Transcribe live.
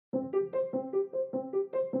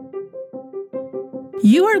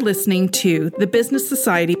You are listening to the Business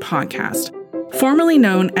Society podcast, formerly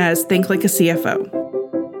known as Think Like a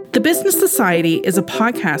CFO. The Business Society is a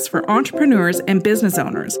podcast for entrepreneurs and business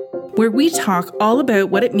owners where we talk all about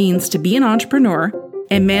what it means to be an entrepreneur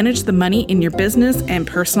and manage the money in your business and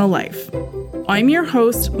personal life. I'm your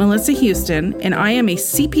host, Melissa Houston, and I am a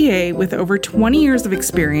CPA with over 20 years of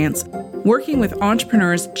experience working with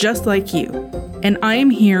entrepreneurs just like you. And I am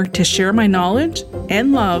here to share my knowledge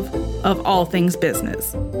and love of all things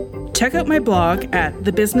business. Check out my blog at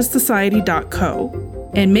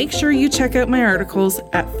thebusinesssociety.co and make sure you check out my articles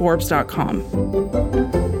at forbes.com.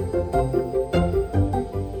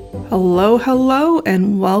 Hello,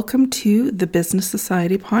 and welcome to the Business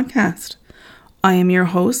Society podcast. I am your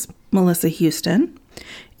host, Melissa Houston,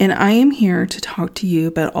 and I am here to talk to you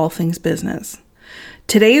about all things business.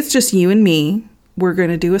 Today it's just you and me. We're going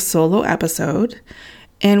to do a solo episode,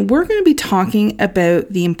 and we're going to be talking about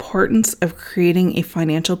the importance of creating a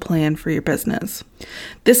financial plan for your business.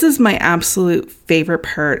 This is my absolute favorite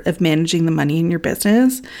part of managing the money in your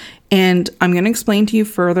business, and I'm going to explain to you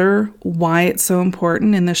further why it's so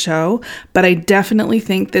important in the show, but I definitely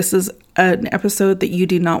think this is an episode that you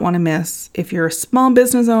do not want to miss. If you're a small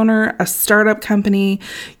business owner, a startup company,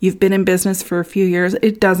 you've been in business for a few years,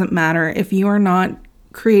 it doesn't matter. If you are not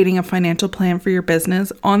creating a financial plan for your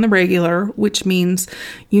business on the regular, which means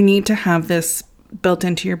you need to have this built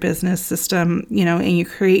into your business system, and you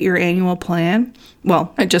create your annual plan.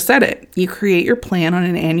 Well, I just said it. You create your plan on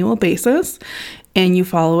an annual basis and you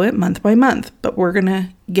follow it month by month, but we're going to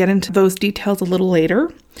get into those details a little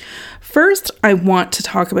later. First, I want to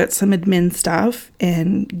talk about some admin stuff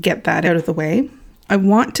and get that out of the way. I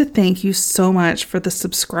want to thank you so much for the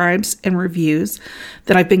subscribes and reviews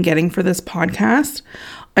that I've been getting for this podcast.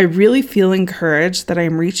 I really feel encouraged that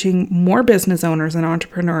I'm reaching more business owners and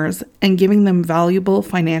entrepreneurs and giving them valuable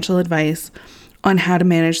financial advice on how to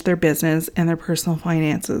manage their business and their personal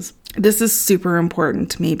finances. This is super important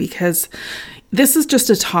to me because this is just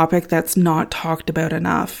a topic that's not talked about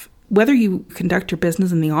enough. Whether you conduct your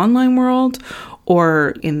business in the online world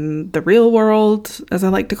or in the real world, as I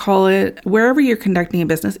like to call it, wherever you're conducting a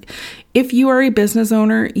business, if you are a business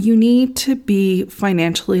owner, you need to be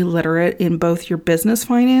financially literate in both your business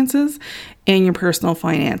finances and your personal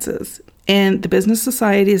finances. And the Business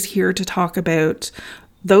Society is here to talk about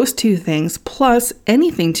those two things, plus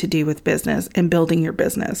anything to do with business and building your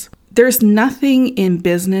business. There's nothing in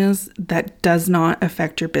business that does not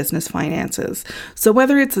affect your business finances. So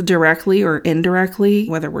whether it's directly or indirectly,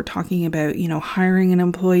 whether we're talking about, hiring an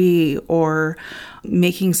employee or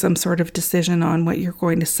making some sort of decision on what you're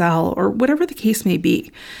going to sell or whatever the case may be,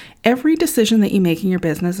 every decision that you make in your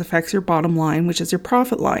business affects your bottom line, which is your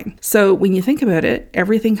profit line. So when you think about it,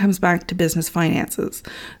 everything comes back to business finances.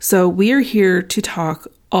 So we are here to talk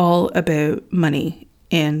all about money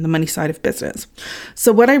and the money side of business.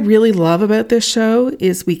 So what I really love about this show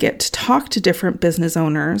is we get to talk to different business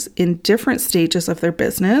owners in different stages of their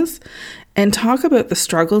business and talk about the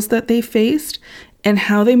struggles that they faced and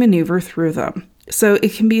how they maneuver through them. So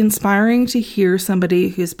it can be inspiring to hear somebody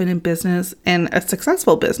who's been in business and a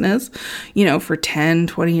successful business, for 10,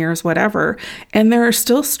 20 years, whatever. And there are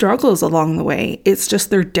still struggles along the way. It's just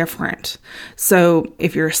they're different. So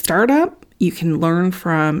if you're a startup, you can learn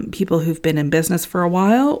from people who've been in business for a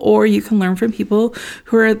while, or you can learn from people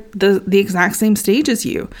who are at the exact same stage as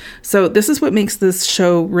you. So this is what makes this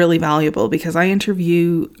show really valuable because I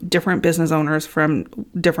interview different business owners from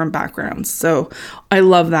different backgrounds. So I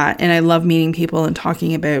love that. And I love meeting people and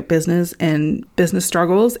talking about business and business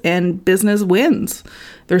struggles and business wins.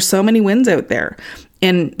 There's so many wins out there.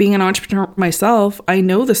 And being an entrepreneur myself, I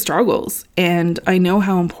know the struggles and I know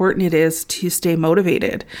how important it is to stay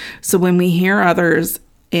motivated. So when we hear others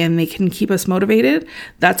and they can keep us motivated,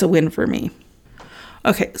 that's a win for me.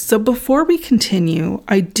 Okay, so before we continue,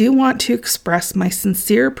 I do want to express my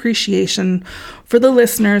sincere appreciation for the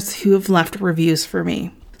listeners who have left reviews for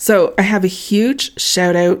me. So I have a huge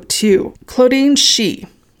shout out to Claudine Shi.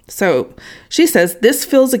 So she says, "This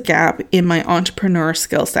fills a gap in my entrepreneur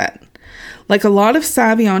skill set. Like a lot of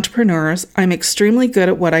savvy entrepreneurs, I'm extremely good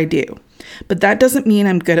at what I do, but that doesn't mean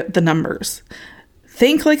I'm good at the numbers.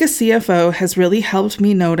 Think Like a CFO has really helped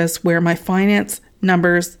me notice where my finance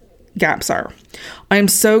numbers gaps are. I'm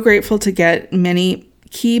so grateful to get many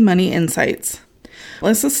key money insights.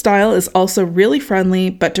 Melissa's style is also really friendly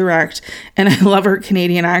but direct, and I love her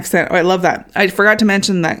Canadian accent." Oh, I love that. I forgot to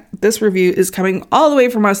mention that this review is coming all the way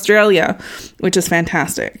from Australia, which is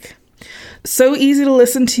fantastic. "So easy to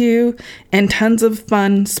listen to and tons of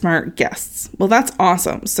fun, smart guests." Well, that's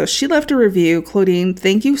awesome. So she left a review. Claudine,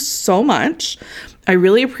 thank you so much. I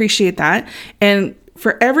really appreciate that. And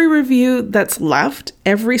for every review that's left,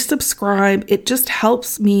 every subscribe, it just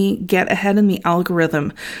helps me get ahead in the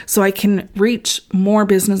algorithm so I can reach more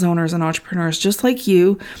business owners and entrepreneurs just like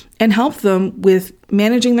you and help them with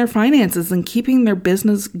managing their finances and keeping their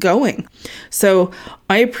business going. So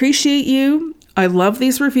I appreciate you. I love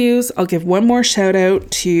these reviews. I'll give one more shout out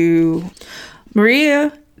to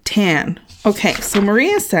Maria Tan. Okay, so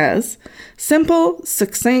Maria says, simple,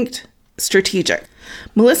 succinct, strategic.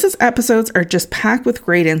 Melissa's episodes are just packed with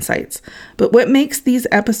great insights, but what makes these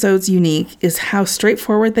episodes unique is how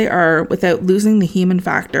straightforward they are without losing the human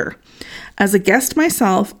factor. As a guest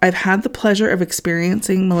myself, I've had the pleasure of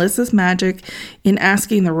experiencing Melissa's magic in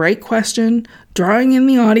asking the right question, drawing in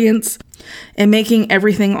the audience, and making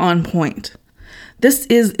everything on point. This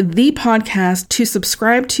is the podcast to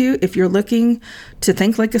subscribe to if you're looking to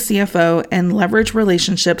think like a CFO and leverage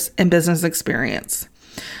relationships and business experience.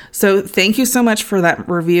 So thank you so much for that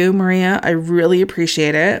review, Maria. I really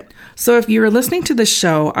appreciate it. So if you're listening to this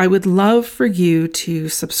show, I would love for you to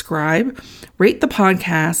subscribe, rate the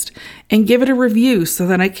podcast, and give it a review so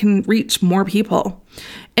that I can reach more people.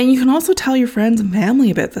 And you can also tell your friends and family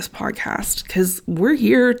about this podcast because we're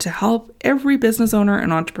here to help every business owner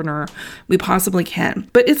and entrepreneur we possibly can.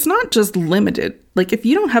 But it's not just limited. Like if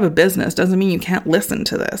you don't have a business, doesn't mean you can't listen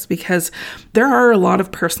to this because there are a lot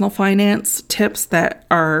of personal finance tips that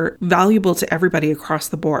are valuable to everybody across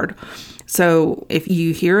the board. So if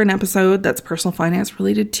you hear an episode that's personal finance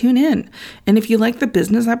related, tune in. And if you like the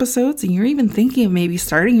business episodes and you're even thinking of maybe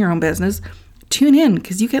starting your own business, tune in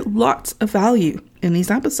because you get lots of value in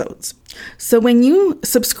these episodes. So when you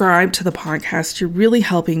subscribe to the podcast, you're really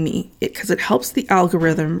helping me because it helps the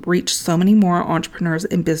algorithm reach so many more entrepreneurs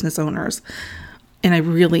and business owners. And I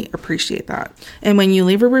really appreciate that. And when you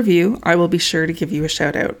leave a review, I will be sure to give you a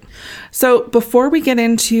shout out. So before we get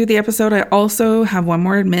into the episode, I also have one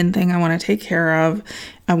more admin thing I want to take care of.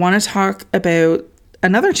 I want to talk about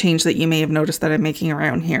another change that you may have noticed that I'm making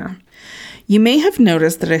around here. You may have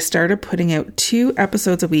noticed that I started putting out 2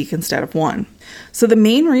 episodes a week instead of 1. So the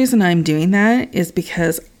main reason I'm doing that is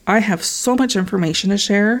because I have so much information to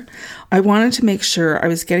share. I wanted to make sure I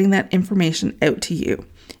was getting that information out to you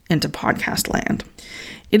into podcast land.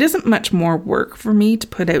 It isn't much more work for me to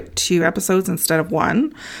put out 2 episodes instead of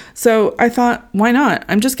 1. So I thought, why not?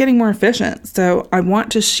 I'm just getting more efficient. So I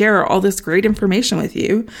want to share all this great information with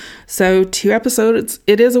you. So 2 episodes,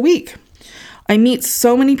 it is a week. I meet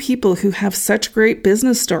so many people who have such great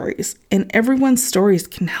business stories, and everyone's stories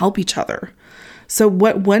can help each other. So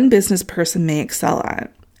what one business person may excel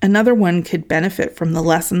at, another one could benefit from the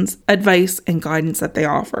lessons, advice, and guidance that they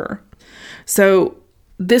offer. So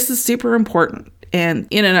this is super important. And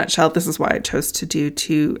in a nutshell, this is why I chose to do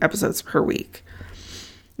 2 episodes per week.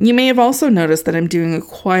 You may have also noticed that I'm doing a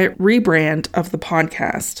quiet rebrand of the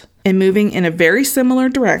podcast and moving in a very similar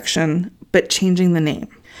direction, but changing the name.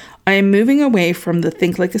 I am moving away from the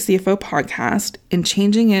Think Like a CFO podcast and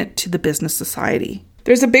changing it to the Business Society.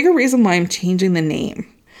 There's a bigger reason why I'm changing the name.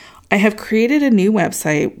 I have created a new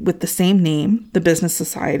website with the same name, the Business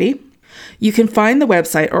Society. You can find the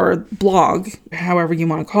website or blog, however you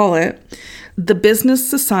want to call it,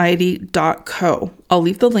 thebusinesssociety.co. I'll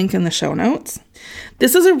leave the link in the show notes.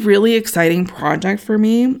 This is a really exciting project for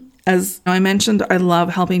me. As I mentioned, I love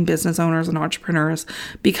helping business owners and entrepreneurs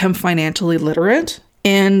become financially literate.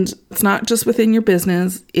 And it's not just within your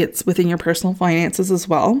business, it's within your personal finances as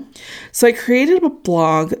well. So I created a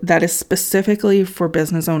blog that is specifically for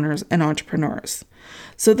business owners and entrepreneurs.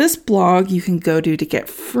 So this blog you can go to get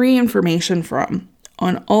free information from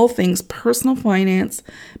on all things personal finance,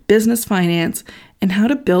 business finance, and how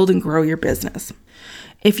to build and grow your business.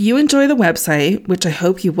 If you enjoy the website, which I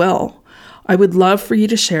hope you will, I would love for you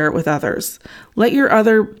to share it with others. Let your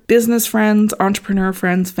other business friends, entrepreneur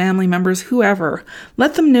friends, family members, whoever,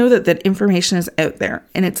 let them know that that information is out there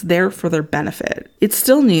and it's there for their benefit. It's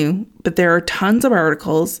still new, but there are tons of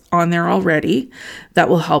articles on there already that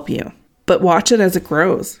will help you. But watch it as it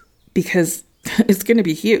grows because it's going to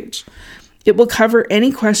be huge. It will cover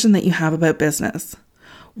any question that you have about business.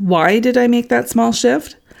 Why did I make that small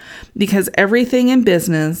shift? Because everything in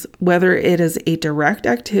business, whether it is a direct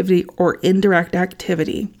activity or indirect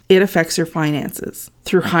activity, it affects your finances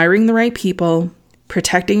through hiring the right people,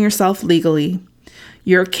 protecting yourself legally,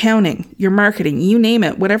 your accounting, your marketing, you name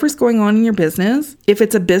it, whatever's going on in your business. If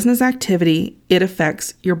it's a business activity, it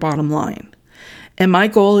affects your bottom line. And my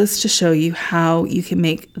goal is to show you how you can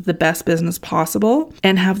make the best business possible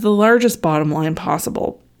and have the largest bottom line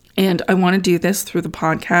possible. And I want to do this through the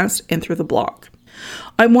podcast and through the blog.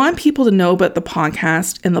 I want people to know about the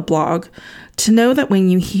podcast and the blog, to know that when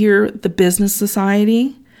you hear the Business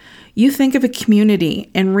Society, You think of a community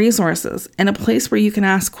and resources and a place where you can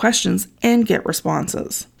ask questions and get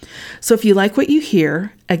responses. So if you like what you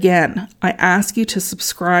hear, again, I ask you to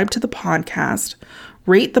subscribe to the podcast,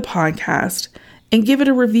 rate the podcast, and give it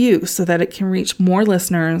a review so that it can reach more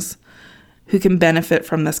listeners who can benefit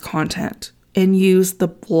from this content, and use the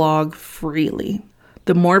blog freely.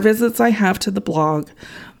 The more visits I have to the blog,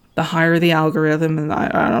 the higher the algorithm, and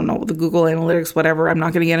I don't know, the Google Analytics, whatever. I'm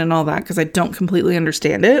not going to get into all that because I don't completely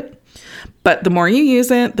understand it. But the more you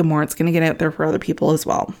use it, the more it's going to get out there for other people as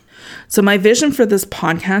well. So my vision for this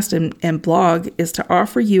podcast and blog is to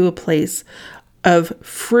offer you a place of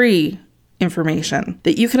free information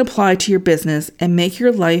that you can apply to your business and make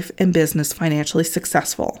your life and business financially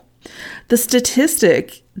successful. The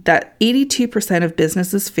statistic that 82% of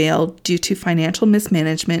businesses fail due to financial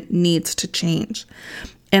mismanagement needs to change.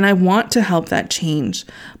 And I want to help that change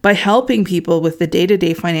by helping people with the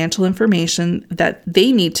day-to-day financial information that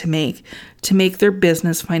they need to make their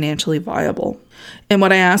business financially viable. And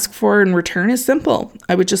what I ask for in return is simple.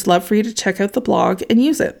 I would just love for you to check out the blog and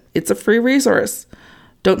use it. It's a free resource.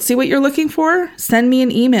 Don't see what you're looking for? Send me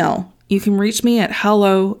an email. You can reach me at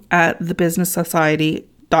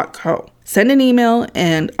hello@thebusinesssociety.co. Send an email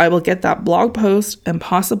and I will get that blog post and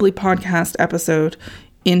possibly podcast episode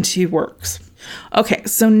into works. Okay,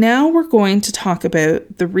 so now we're going to talk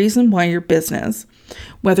about the reason why your business,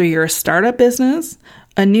 whether you're a startup business,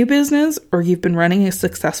 a new business, or you've been running a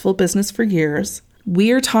successful business for years,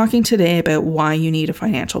 we are talking today about why you need a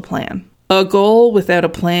financial plan. A goal without a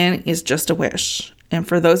plan is just a wish. And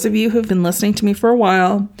for those of you who've been listening to me for a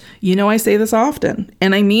while, you know I say this often,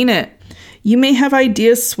 and I mean it. You may have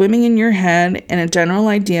ideas swimming in your head and a general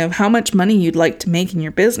idea of how much money you'd like to make in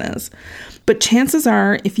your business. But chances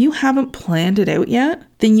are, if you haven't planned it out yet,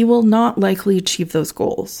 then you will not likely achieve those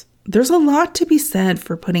goals. There's a lot to be said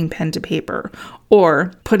for putting pen to paper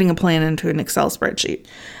or putting a plan into an Excel spreadsheet.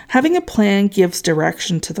 Having a plan gives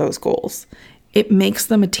direction to those goals. It makes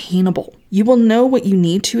them attainable. You will know what you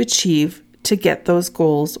need to achieve to get those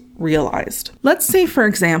goals realized. Let's say, for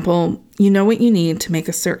example, you know what you need to make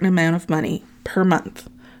a certain amount of money per month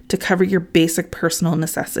to cover your basic personal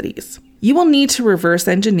necessities. You will need to reverse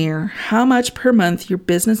engineer how much per month your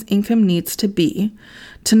business income needs to be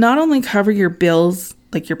to not only cover your bills,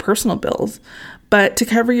 like your personal bills, but to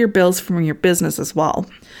cover your bills from your business as well.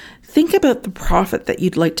 Think about the profit that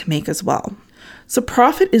you'd like to make as well. So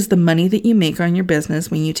profit is the money that you make on your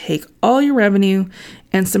business when you take all your revenue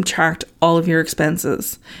and subtract all of your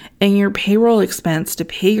expenses. And your payroll expense to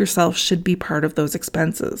pay yourself should be part of those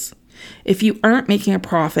expenses. If you aren't making a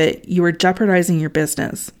profit, you are jeopardizing your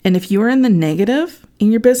business. And if you are in the negative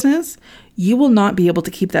in your business, you will not be able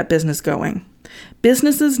to keep that business going.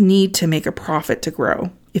 Businesses need to make a profit to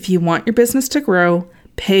grow. If you want your business to grow,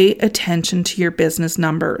 pay attention to your business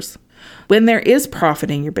numbers. When there is profit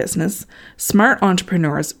in your business, smart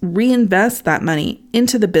entrepreneurs reinvest that money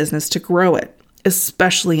into the business to grow it,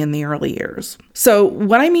 especially in the early years. So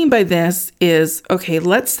what I mean by this is, okay,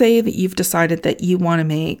 let's say that you've decided that you want to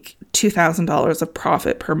make $2,000 of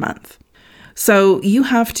profit per month. So you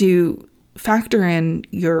have to factor in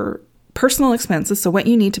your personal expenses, so what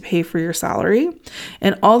you need to pay for your salary,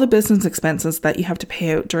 and all the business expenses that you have to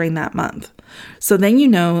pay out during that month. So then you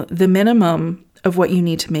know the minimum of what you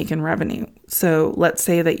need to make in revenue. So let's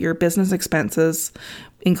say that your business expenses,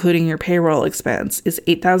 including your payroll expense, is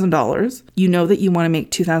 $8,000. You know that you want to make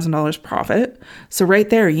 $2,000 profit. So right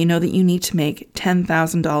there, you know that you need to make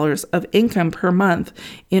 $10,000 of income per month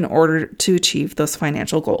in order to achieve those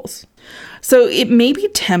financial goals. So it may be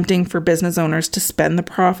tempting for business owners to spend the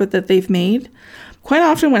profit that they've made. Quite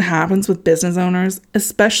often what happens with business owners,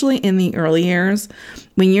 especially in the early years,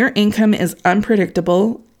 when your income is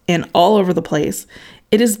unpredictable and all over the place,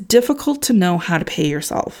 it is difficult to know how to pay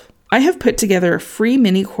yourself. I have put together a free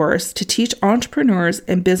mini course to teach entrepreneurs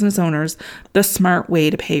and business owners the smart way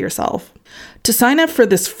to pay yourself. To sign up for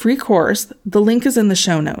this free course, the link is in the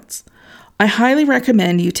show notes. I highly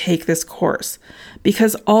recommend you take this course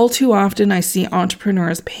because all too often I see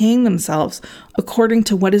entrepreneurs paying themselves according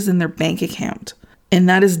to what is in their bank account. And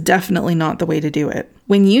that is definitely not the way to do it.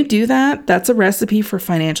 When you do that, that's a recipe for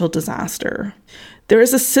financial disaster. There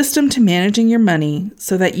is a system to managing your money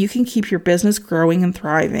so that you can keep your business growing and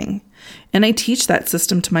thriving. And I teach that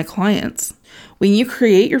system to my clients. When you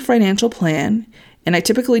create your financial plan, and I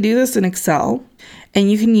typically do this in Excel, and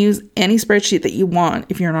you can use any spreadsheet that you want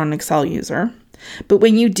if you're not an Excel user. But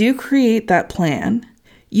when you do create that plan,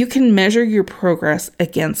 you can measure your progress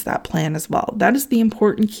against that plan as well. That is the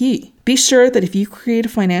important key. Be sure that if you create a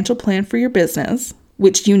financial plan for your business,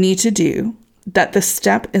 which you need to do, that the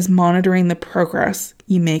step is monitoring the progress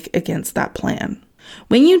you make against that plan.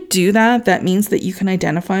 When you do that, that means that you can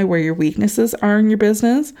identify where your weaknesses are in your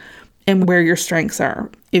business and where your strengths are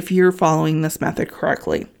if you're following this method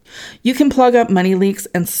correctly. You can plug up money leaks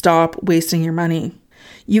and stop wasting your money.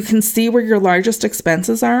 You can see where your largest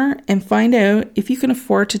expenses are and find out if you can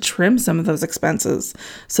afford to trim some of those expenses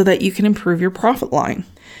so that you can improve your profit line.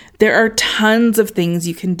 There are tons of things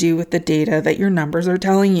you can do with the data that your numbers are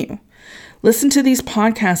telling you. Listen to these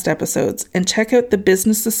podcast episodes and check out the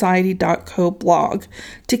businesssociety.co blog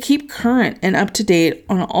to keep current and up to date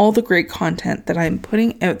on all the great content that I'm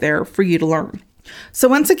putting out there for you to learn. So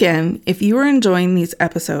once again, if you are enjoying these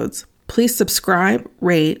episodes, please subscribe,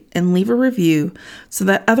 rate, and leave a review so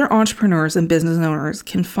that other entrepreneurs and business owners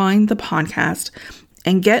can find the podcast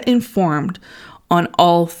and get informed on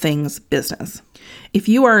all things business. If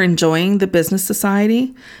you are enjoying the Business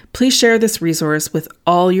Society, please share this resource with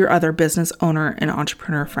all your other business owner and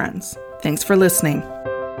entrepreneur friends. Thanks for listening.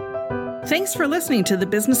 Thanks for listening to the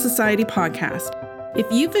Business Society podcast.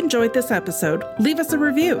 If you've enjoyed this episode, leave us a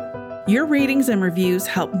review. Your ratings and reviews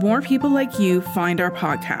help more people like you find our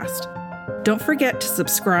podcast. Don't forget to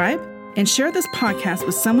subscribe and share this podcast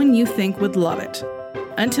with someone you think would love it.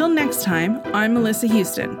 Until next time, I'm Melissa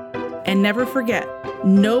Houston. And never forget,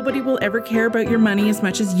 nobody will ever care about your money as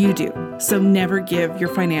much as you do, so never give your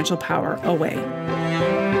financial power away.